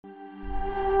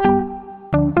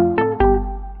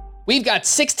We've got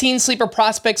 16 sleeper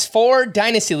prospects for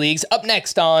Dynasty Leagues up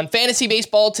next on Fantasy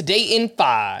Baseball Today in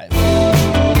 5.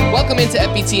 Welcome into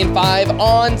FBT in 5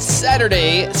 on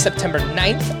Saturday, September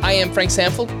 9th. I am Frank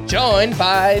Samfeld, joined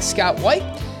by Scott White,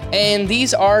 and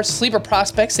these are sleeper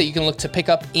prospects that you can look to pick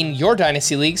up in your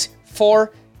Dynasty Leagues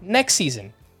for next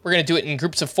season. We're going to do it in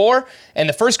groups of 4, and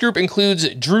the first group includes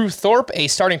Drew Thorpe, a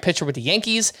starting pitcher with the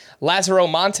Yankees, Lazaro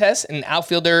Montes, an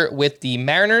outfielder with the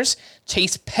Mariners,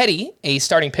 Chase Petty, a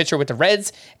starting pitcher with the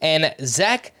Reds, and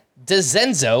Zach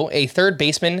DeZenzo, a third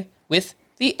baseman with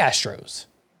the Astros.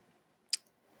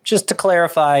 Just to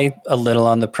clarify a little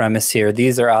on the premise here,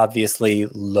 these are obviously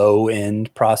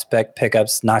low-end prospect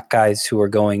pickups, not guys who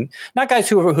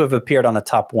have appeared on a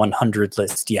top 100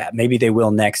 list yet. Maybe they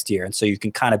will next year, and so you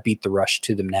can kind of beat the rush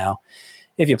to them now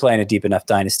if you play in a deep enough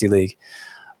Dynasty League.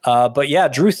 But yeah,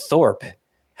 Drew Thorpe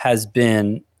has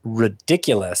been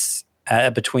ridiculous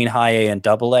between high A and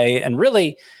double A, and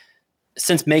really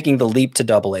since making the leap to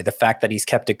double A, the fact that he's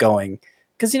kept it going.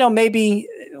 Because, maybe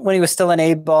when he was still an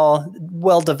A-ball,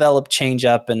 well-developed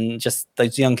changeup, and just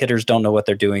those young hitters don't know what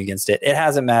they're doing against it. It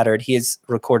hasn't mattered. He has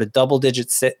recorded double-digit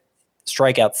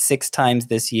strikeouts 6 times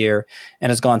this year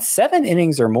and has gone 7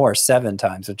 innings or more 7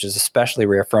 times, which is especially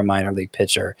rare for a minor league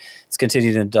pitcher. It's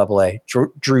continued in double A.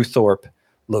 Drew Thorpe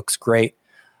looks great.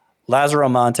 Lazaro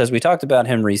Montes, we talked about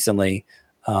him recently.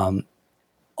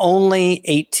 Only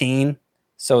 18,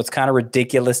 so it's kind of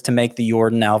ridiculous to make the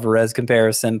Jordan Alvarez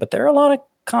comparison, but there are a lot of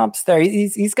comps there.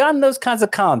 He's gotten those kinds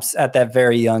of comps at that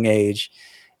very young age,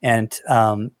 and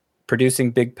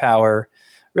producing big power,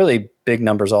 really big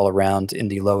numbers all around in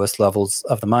the lowest levels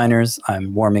of the minors.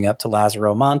 I'm warming up to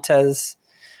Lazaro Montes.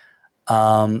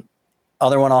 Other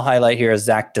one I'll highlight here is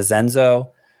Zach DeZenzo,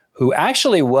 who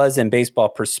actually was in Baseball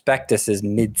Prospectus's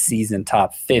mid-season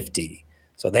top 50.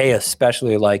 So they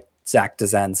especially like Zach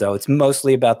DeZenzo. It's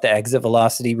mostly about the exit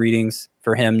velocity readings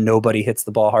for him. Nobody hits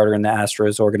the ball harder in the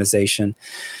Astros organization.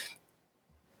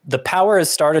 The power has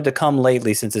started to come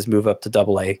lately since his move up to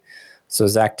double A. So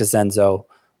Zach DeZenzo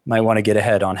might want to get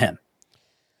ahead on him.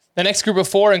 The next group of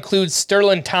 4 includes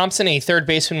Sterling Thompson, a third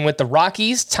baseman with the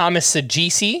Rockies, Thomas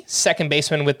Saggese, second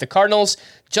baseman with the Cardinals,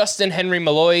 Justin Henry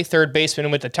Malloy, third baseman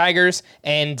with the Tigers,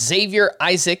 and Xavier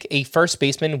Isaac, a first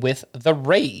baseman with the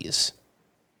Rays.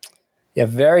 Yeah,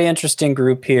 very interesting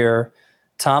group here.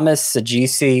 Thomas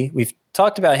Saggese, we've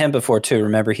talked about him before too.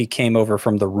 Remember, he came over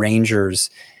from the Rangers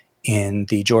in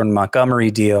the Jordan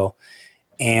Montgomery deal,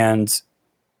 and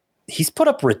he's put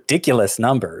up ridiculous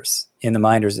numbers in the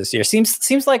minors this year.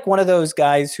 Seems like one of those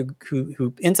guys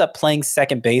who ends up playing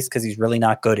second base because he's really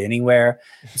not good anywhere.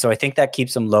 So I think that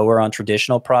keeps him lower on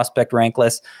traditional prospect rank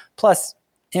lists. Plus,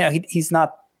 he's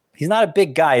not a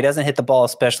big guy. He doesn't hit the ball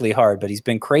especially hard, but he's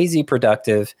been crazy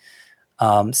productive.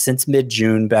 Since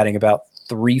mid-June, batting about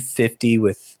 350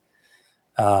 with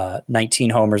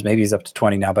 19 homers. Maybe he's up to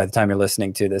 20 now by the time you're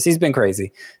listening to this. He's been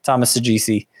crazy. Thomas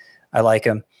Saggese, I like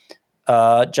him.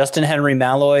 Justin Henry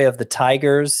Malloy of the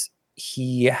Tigers,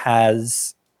 he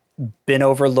has been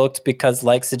overlooked because,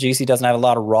 like Saggese, doesn't have a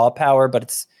lot of raw power,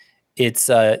 but it's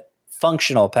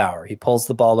functional power. He pulls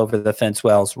the ball over the fence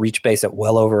wells, reach base at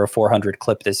well over a 400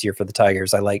 clip this year for the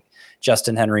Tigers. I like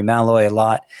Justin Henry Malloy a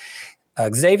lot.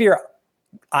 Xavier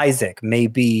Isaac may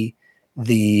be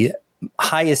the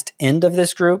highest end of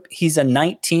this group. He's a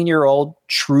 19-year-old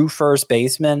true first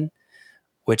baseman,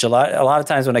 which a lot of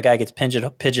times when a guy gets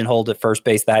pigeonholed at first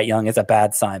base that young, it's a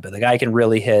bad sign. But the guy can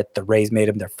really hit. The Rays made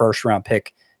him their first-round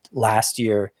pick last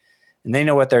year, and they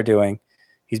know what they're doing.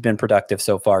 He's been productive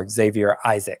so far. Xavier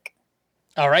Isaac.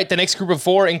 All right, the next group of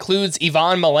 4 includes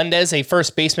Ivan Melendez, a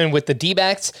first baseman with the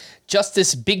D-backs,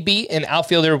 Justice Bigbie, an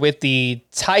outfielder with the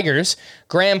Tigers,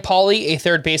 Graham Pauley, a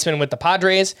third baseman with the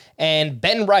Padres, and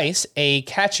Ben Rice, a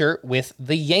catcher with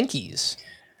the Yankees.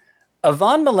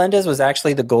 Ivan Melendez was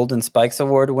actually the Golden Spikes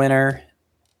Award winner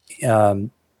in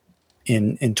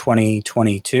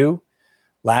 2022.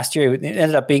 Last year, it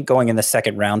ended up going in the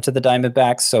second round to the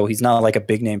Diamondbacks, so he's not like a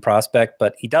big-name prospect,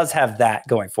 but he does have that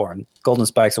going for him. Golden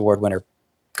Spikes Award winner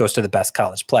goes to the best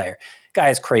college player. Guy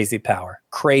has crazy power.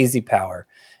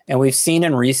 And we've seen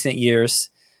in recent years,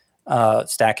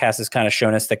 StatCast has kind of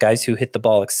shown us that guys who hit the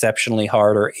ball exceptionally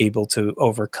hard are able to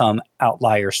overcome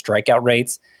outlier strikeout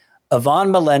rates.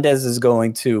 Ivan Melendez is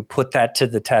going to put that to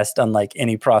the test unlike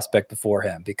any prospect before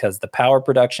him because the power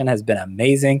production has been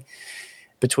amazing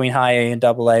between high A and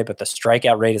double A, but the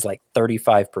strikeout rate is like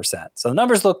 35%. So the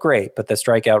numbers look great, but the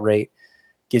strikeout rate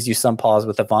gives you some pause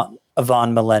with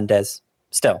Ivan Melendez.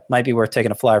 Still, might be worth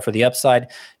taking a flyer for the upside.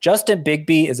 Justin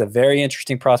Bigbie is a very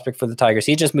interesting prospect for the Tigers.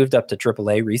 He just moved up to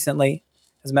AAA recently.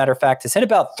 As a matter of fact, has hit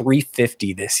about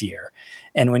 350 this year.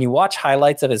 And when you watch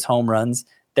highlights of his home runs,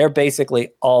 They're basically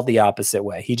all the opposite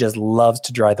way. He just loves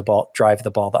to drive the ball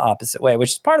the opposite way,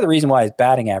 which is part of the reason why his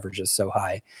batting average is so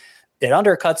high. It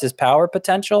undercuts his power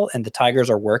potential, and the Tigers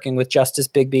are working with Justice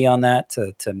Bigbie on that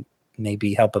to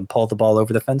maybe help him pull the ball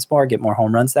over the fence more, get more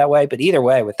home runs that way. But either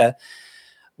way, with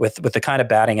the kind of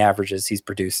batting averages he's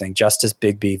producing, Justice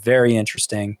Bigbie, very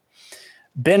interesting.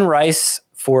 Ben Rice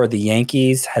for the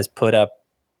Yankees has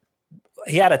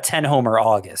he had a 10-homer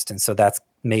August, and so that's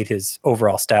made his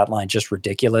overall stat line just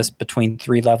ridiculous between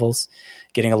 3 levels.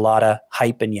 Getting a lot of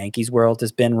hype in Yankees world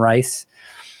is Ben Rice.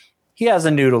 He has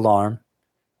a noodle arm.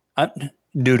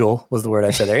 Noodle was the word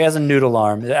I said there. He has a noodle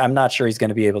arm. I'm not sure he's going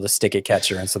to be able to stick at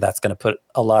catcher, and so that's going to put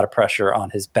a lot of pressure on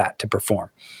his bat to perform.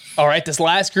 All right, this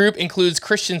last group includes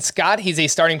Christian Scott. He's a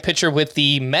starting pitcher with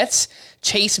the Mets.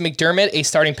 Chase McDermott, a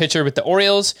starting pitcher with the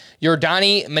Orioles.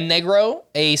 Yordany Monegro,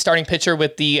 a starting pitcher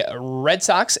with the Red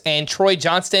Sox. And Troy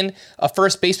Johnston, a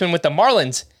first baseman with the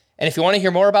Marlins. And if you want to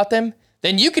hear more about them,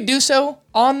 then you could do so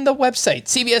on the website,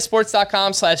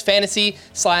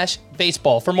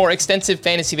 cbssports.com/fantasy/baseball. For more extensive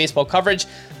fantasy baseball coverage,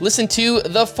 listen to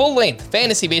the full-length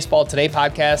Fantasy Baseball Today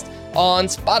podcast on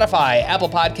Spotify, Apple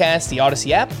Podcasts, the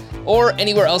Odyssey app, or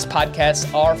anywhere else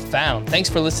podcasts are found. Thanks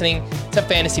for listening to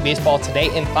Fantasy Baseball Today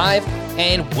in 5,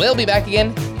 and we'll be back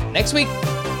again next week.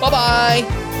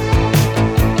 Bye-bye.